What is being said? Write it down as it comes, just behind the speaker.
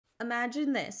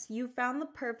Imagine this, you found the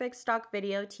perfect stock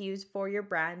video to use for your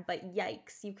brand, but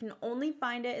yikes, you can only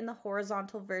find it in the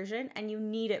horizontal version and you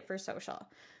need it for social.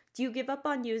 Do you give up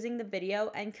on using the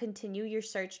video and continue your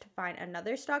search to find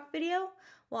another stock video?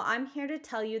 Well, I'm here to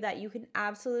tell you that you can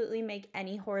absolutely make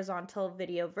any horizontal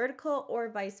video vertical or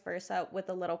vice versa with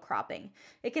a little cropping.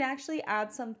 It can actually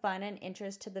add some fun and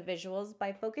interest to the visuals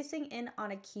by focusing in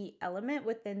on a key element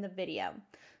within the video.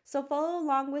 So follow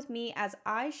along with me as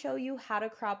I show you how to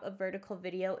crop a vertical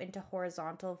video into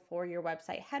horizontal for your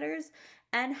website headers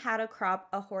and how to crop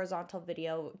a horizontal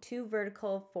video to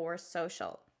vertical for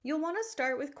social. You'll want to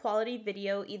start with quality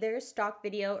video, either stock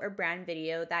video or brand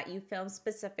video that you film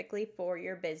specifically for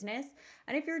your business.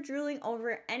 And if you're drooling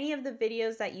over any of the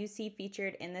videos that you see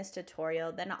featured in this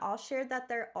tutorial, then I'll share that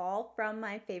they're all from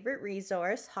my favorite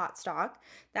resource, Hotstock,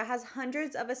 that has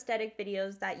hundreds of aesthetic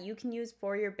videos that you can use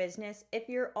for your business if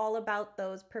you're all about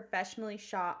those professionally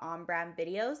shot on-brand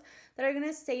videos that are going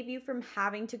to save you from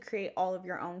having to create all of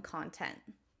your own content.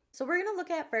 So we're going to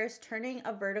look at first turning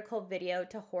a vertical video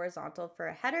to horizontal for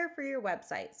a header for your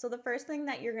website. So the first thing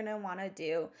that you're going to want to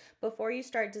do before you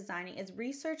start designing is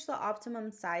research the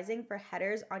optimum sizing for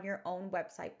headers on your own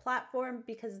website platform,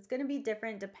 because it's going to be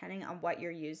different depending on what you're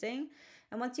using.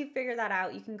 And once you figure that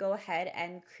out, you can go ahead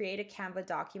and create a Canva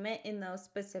document in those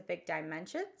specific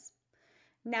dimensions.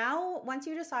 Now, once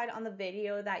you decide on the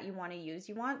video that you want to use,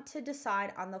 you want to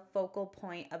decide on the focal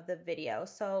point of the video.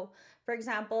 So, for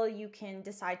example, you can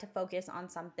decide to focus on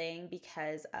something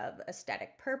because of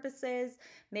aesthetic purposes.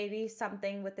 Maybe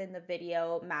something within the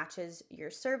video matches your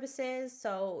services.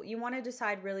 So you want to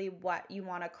decide really what you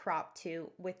want to crop to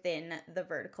within the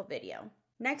vertical video.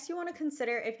 Next, you want to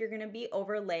consider if you're going to be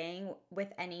overlaying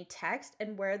with any text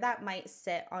and where that might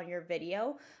sit on your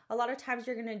video. A lot of times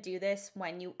you're going to do this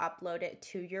when you upload it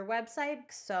to your website.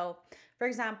 So, for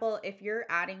example, if you're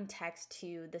adding text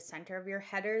to the center of your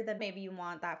header, then maybe you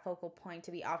want that focal point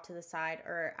to be off to the side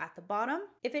or at the bottom.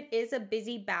 If it is a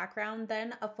busy background,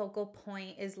 then a focal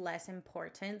point is less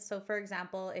important. So, for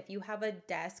example, if you have a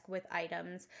desk with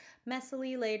items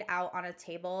messily laid out on a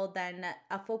table, then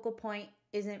a focal point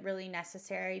isn't really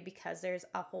necessary because there's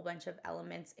a whole bunch of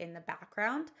elements in the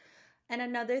background. And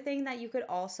another thing that you could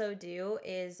also do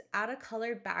is add a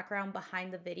colored background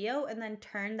behind the video and then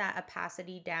turn that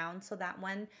opacity down so that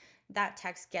when that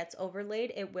text gets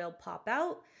overlaid, it will pop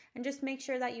out. And just make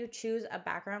sure that you choose a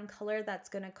background color that's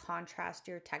going to contrast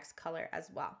your text color as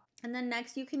well. And then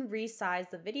next, you can resize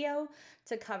the video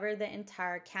to cover the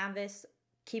entire canvas,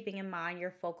 keeping in mind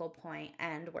your focal point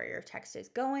and where your text is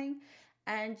going.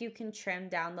 And you can trim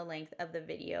down the length of the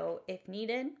video if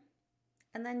needed,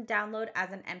 and then download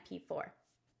as an MP4.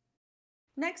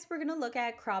 Next, we're going to look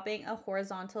at cropping a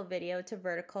horizontal video to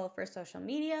vertical for social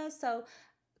media. So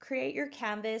create your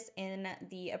canvas in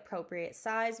the appropriate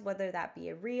size, whether that be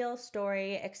a reel,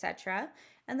 story, etc.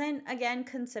 And then again,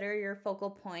 consider your focal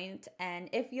point and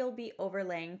if you'll be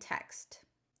overlaying text.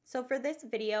 So for this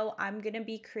video, I'm going to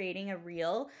be creating a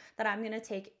reel that I'm going to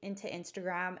take into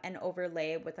Instagram and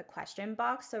overlay with a question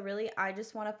box. So really, I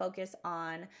just want to focus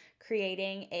on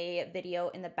creating a video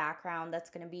in the background that's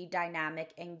going to be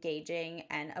dynamic, engaging,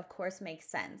 and of course make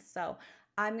sense. So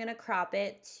I'm going to crop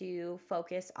it to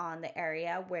focus on the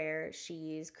area where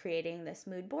she's creating this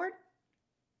mood board.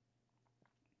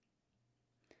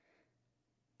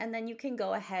 And then you can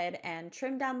go ahead and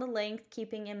trim down the length,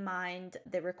 keeping in mind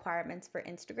the requirements for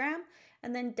Instagram,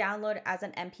 and then download as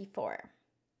an MP4.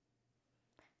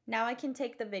 Now I can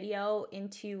take the video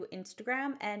into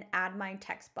Instagram and add my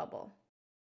text bubble.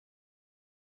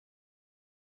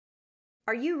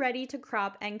 Are you ready to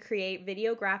crop and create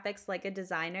video graphics like a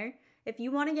designer? If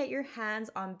you want to get your hands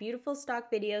on beautiful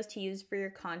stock videos to use for your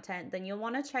content, then you'll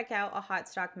want to check out a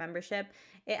Hotstock membership.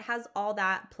 It has all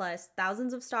that plus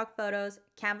thousands of stock photos,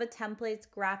 Canva templates,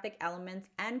 graphic elements,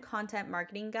 and content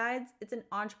marketing guides. It's an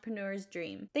entrepreneur's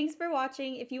dream. Thanks for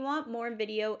watching. If you want more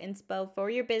video inspo for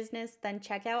your business, then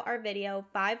check out our video,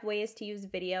 5 ways to use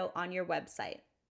video on your website.